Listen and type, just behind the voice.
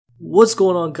What's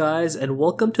going on, guys, and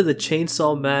welcome to the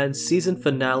Chainsaw Man season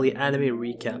finale anime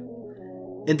recap.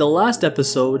 In the last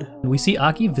episode, we see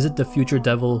Aki visit the future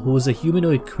devil, who is a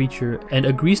humanoid creature, and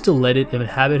agrees to let it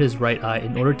inhabit his right eye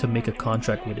in order to make a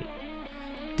contract with it.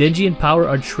 Denji and Power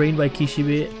are trained by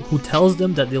Kishibe, who tells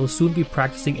them that they will soon be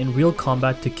practicing in real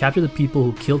combat to capture the people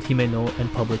who killed Himeno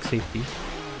and public safety.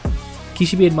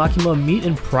 Kishibe and Makima meet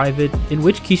in private, in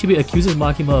which Kishibe accuses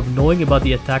Makima of knowing about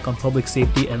the attack on public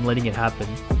safety and letting it happen.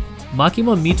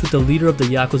 Makima meets with the leader of the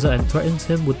Yakuza and threatens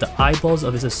him with the eyeballs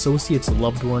of his associates'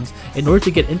 loved ones in order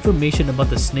to get information about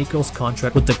the Snake Girl's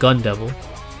contract with the Gun Devil.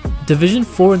 Division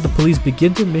 4 and the police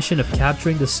begin their mission of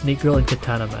capturing the Snake Girl and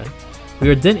Katana Man. We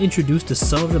are then introduced to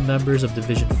some of the members of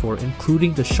Division 4,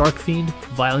 including the Shark Fiend,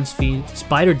 Violence Fiend,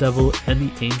 Spider Devil, and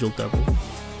the Angel Devil.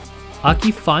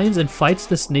 Aki finds and fights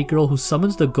the Snake Girl, who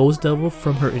summons the Ghost Devil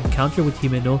from her encounter with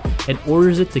Himeno and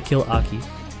orders it to kill Aki.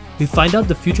 We find out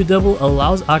the Future Devil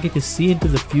allows Aki to see into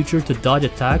the future to dodge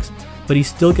attacks, but he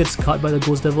still gets caught by the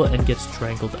Ghost Devil and gets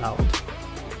strangled out.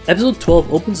 Episode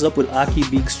 12 opens up with Aki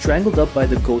being strangled up by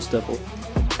the Ghost Devil.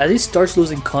 As he starts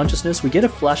losing consciousness, we get a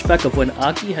flashback of when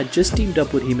Aki had just teamed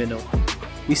up with Himeno.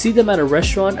 We see them at a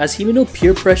restaurant as Himeno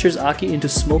peer pressures Aki into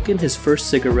smoking his first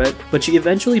cigarette, but she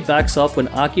eventually backs off when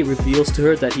Aki reveals to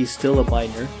her that he's still a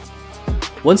minor.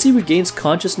 Once he regains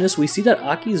consciousness, we see that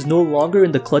Aki is no longer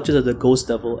in the clutches of the Ghost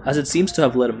Devil, as it seems to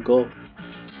have let him go.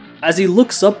 As he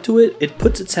looks up to it, it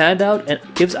puts its hand out and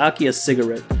gives Aki a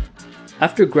cigarette.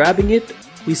 After grabbing it,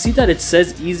 we see that it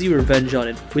says "Easy Revenge" on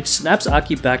it, which snaps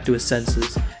Aki back to his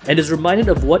senses, and is reminded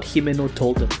of what Himeno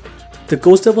told him. The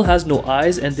Ghost Devil has no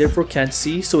eyes and therefore can't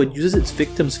see, so it uses its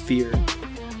victim's fear.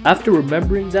 After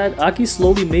remembering that, Aki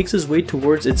slowly makes his way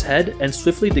towards its head and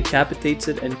swiftly decapitates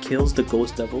it and kills the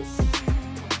Ghost Devil.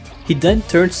 He then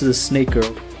turns to the Snake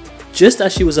Girl. Just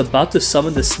as she was about to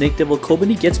summon the Snake Devil,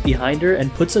 Kobani gets behind her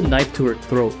and puts a knife to her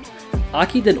throat.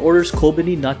 Aki then orders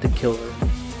Kobani not to kill her.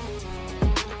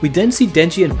 We then see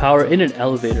Denji and Power in an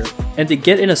elevator, and they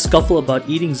get in a scuffle about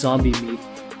eating zombie meat.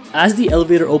 As the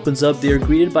elevator opens up, they are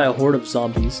greeted by a horde of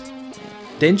zombies.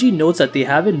 Denji notes that they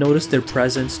haven't noticed their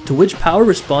presence, to which Power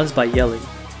responds by yelling.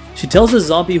 She tells the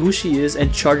zombie who she is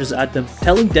and charges at them,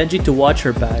 telling Denji to watch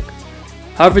her back.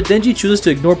 However, Denji chooses to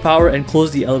ignore Power and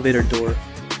close the elevator door.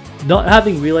 Not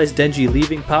having realized Denji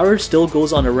leaving, Power still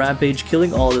goes on a rampage,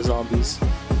 killing all the zombies.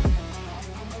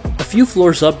 A few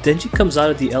floors up, Denji comes out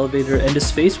of the elevator and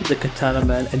is faced with the Katana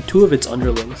Man and two of its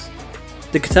underlings.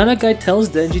 The Katana guy tells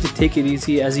Denji to take it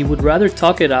easy, as he would rather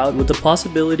talk it out with the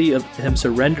possibility of him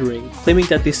surrendering, claiming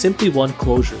that they simply want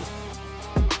closure.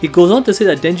 He goes on to say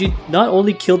that Denji not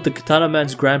only killed the Katana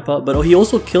Man's grandpa, but he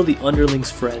also killed the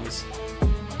underlings' friends.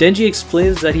 Denji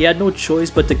explains that he had no choice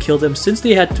but to kill them since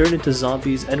they had turned into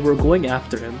zombies and were going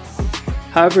after him.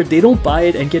 However, they don't buy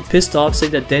it and get pissed off,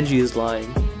 saying that Denji is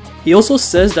lying. He also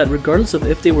says that regardless of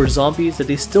if they were zombies, that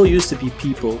they still used to be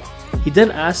people. He then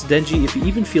asks Denji if he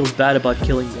even feels bad about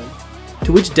killing them,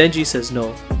 to which Denji says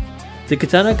no. The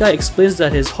Katana guy explains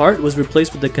that his heart was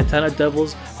replaced with the Katana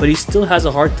Devil's, but he still has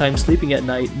a hard time sleeping at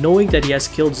night knowing that he has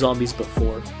killed zombies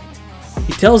before.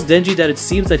 He tells Denji that it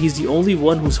seems that he's the only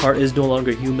one whose heart is no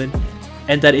longer human,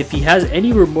 and that if he has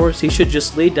any remorse, he should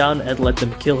just lay down and let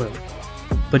them kill him.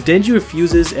 But Denji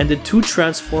refuses, and the two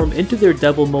transform into their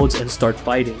devil modes and start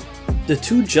fighting. The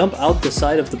two jump out the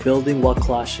side of the building while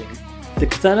clashing. The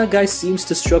Katana guy seems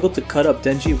to struggle to cut up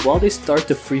Denji while they start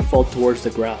to freefall towards the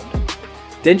ground.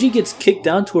 Denji gets kicked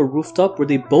down to a rooftop where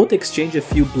they both exchange a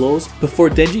few blows before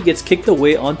Denji gets kicked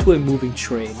away onto a moving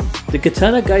train. The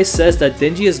Katana guy says that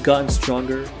Denji has gotten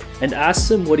stronger and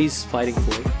asks him what he's fighting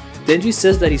for. Denji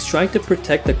says that he's trying to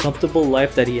protect the comfortable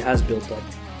life that he has built up,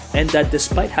 and that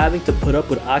despite having to put up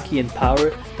with Aki and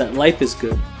Power, that life is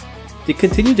good. They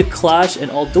continue to clash, and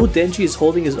although Denji is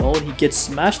holding his own, he gets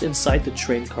smashed inside the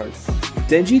train cart.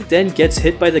 Denji then gets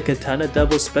hit by the Katana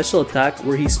Devil's special attack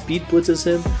where he speed blitzes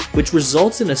him, which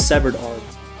results in a severed arm.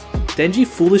 Denji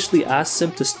foolishly asks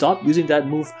him to stop using that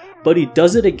move, but he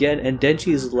does it again and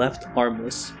Denji is left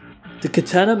armless. The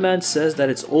Katana Man says that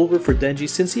it's over for Denji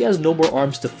since he has no more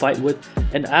arms to fight with,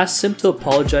 and asks him to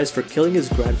apologize for killing his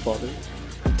grandfather.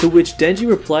 To which Denji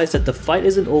replies that the fight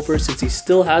isn't over since he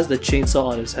still has the chainsaw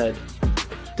on his head.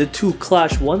 The two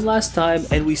clash one last time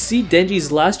and we see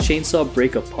Denji's last chainsaw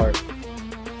break apart.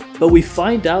 But we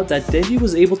find out that Denji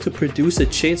was able to produce a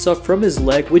chainsaw from his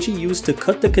leg, which he used to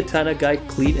cut the Katana guy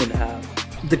clean in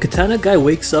half. The Katana guy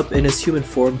wakes up in his human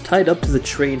form, tied up to the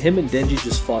train him and Denji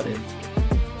just fought in.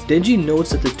 Denji notes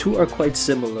that the two are quite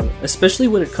similar, especially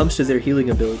when it comes to their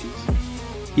healing abilities.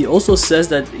 He also says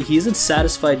that he isn't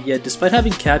satisfied yet despite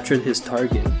having captured his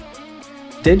target.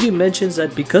 Denji mentions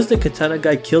that because the katana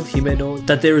guy killed Himeno,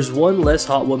 that there is one less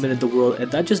hot woman in the world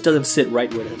and that just doesn't sit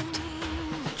right with him.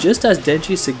 Just as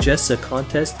Denji suggests a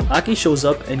contest, Aki shows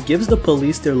up and gives the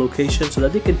police their location so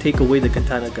that they can take away the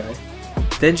katana guy.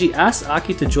 Denji asks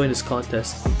Aki to join his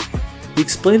contest. He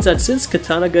explains that since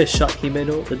katana guy shot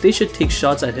Himeno, that they should take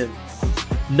shots at him.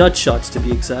 Nut shots to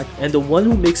be exact, and the one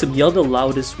who makes him yell the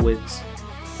loudest wins.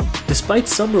 Despite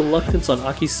some reluctance on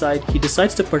Aki's side, he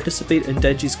decides to participate in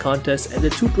Denji's contest and the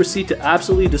two proceed to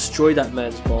absolutely destroy that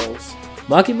man's balls.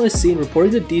 Makima is seen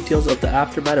reporting the details of the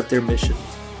aftermath of their mission.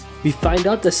 We find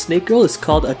out that Snake Girl is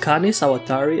called Akane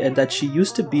Sawatari and that she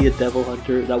used to be a devil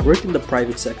hunter that worked in the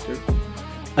private sector.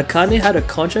 Akane had a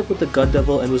contract with the Gun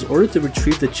Devil and was ordered to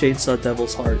retrieve the Chainsaw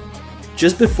Devil's heart.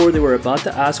 Just before they were about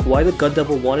to ask why the Gun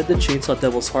Devil wanted the Chainsaw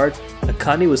Devil's heart,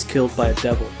 Akane was killed by a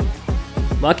devil.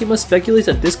 Makima speculates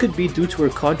that this could be due to her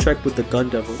contract with the Gun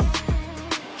Devil.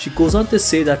 She goes on to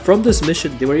say that from this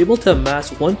mission they were able to amass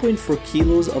 1.4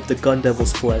 kilos of the Gun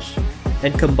Devil's flesh,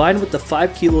 and combined with the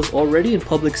 5 kilos already in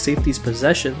public safety's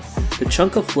possession, the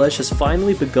chunk of flesh has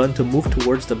finally begun to move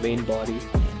towards the main body.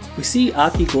 We see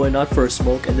Aki going out for a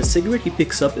smoke and the cigarette he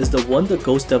picks up is the one the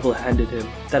Ghost Devil handed him,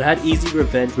 that had Easy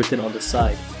Revenge written on the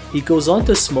side. He goes on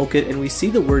to smoke it and we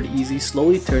see the word Easy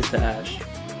slowly turn to ash.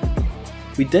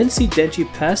 We then see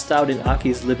Denji passed out in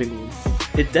Aki's living room.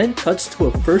 It then cuts to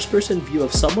a first-person view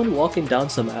of someone walking down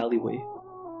some alleyway.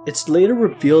 It's later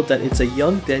revealed that it's a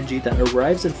young Denji that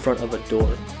arrives in front of a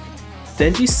door.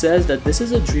 Denji says that this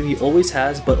is a dream he always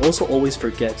has but also always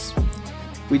forgets.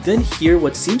 We then hear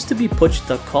what seems to be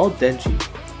Pochita call Denji.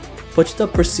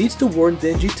 Pochita proceeds to warn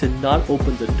Denji to not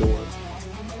open the door.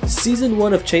 Season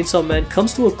 1 of Chainsaw Man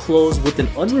comes to a close with an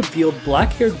unrevealed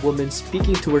black-haired woman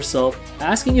speaking to herself,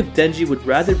 asking if Denji would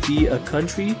rather be a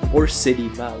country or city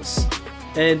mouse.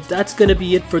 And that's gonna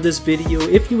be it for this video.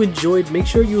 If you enjoyed, make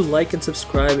sure you like and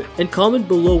subscribe, and comment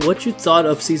below what you thought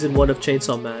of Season 1 of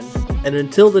Chainsaw Man. And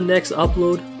until the next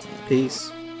upload,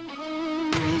 peace.